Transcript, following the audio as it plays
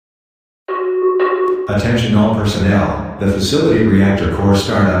Attention all personnel, the facility reactor core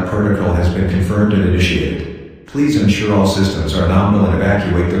startup protocol has been confirmed and initiated. Please ensure all systems are nominal and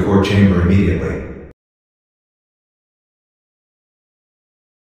evacuate the core chamber immediately.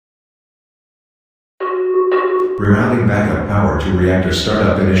 Rerouting backup power to reactor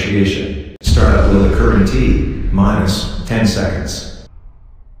startup initiation. Startup will occur in T-10 seconds.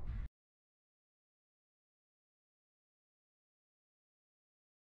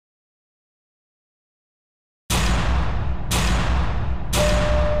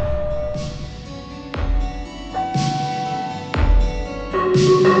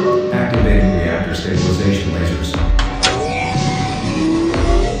 Activating reactor stabilization lasers.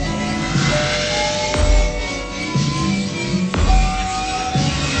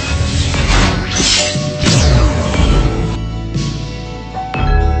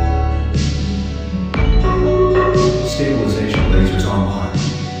 Stabilization lasers online.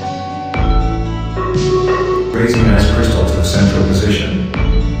 Raising ice crystal to the central position.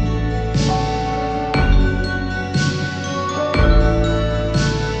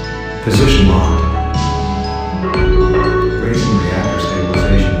 Position locked. Raising reactor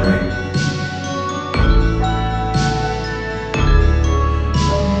stabilization ring.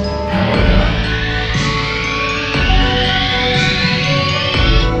 Power down.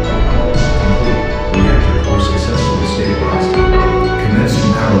 Complete. Reactor core successfully stabilized.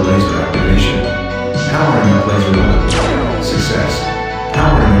 Commencing power laser activation. Powering up laser 1. Success.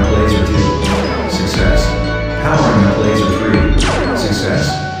 Powering up laser 2. Success. Powering up laser 3. Success.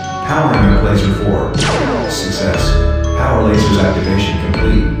 Powering up laser 4. Success. Power lasers activation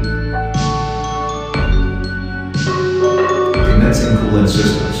complete. Commencing coolant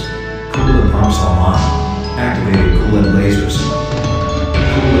systems. Coolant pumps online. Activating coolant lasers.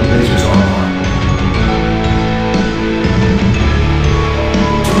 Coolant lasers online.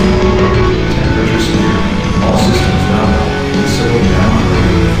 Temperature secure. All systems nominal. Facility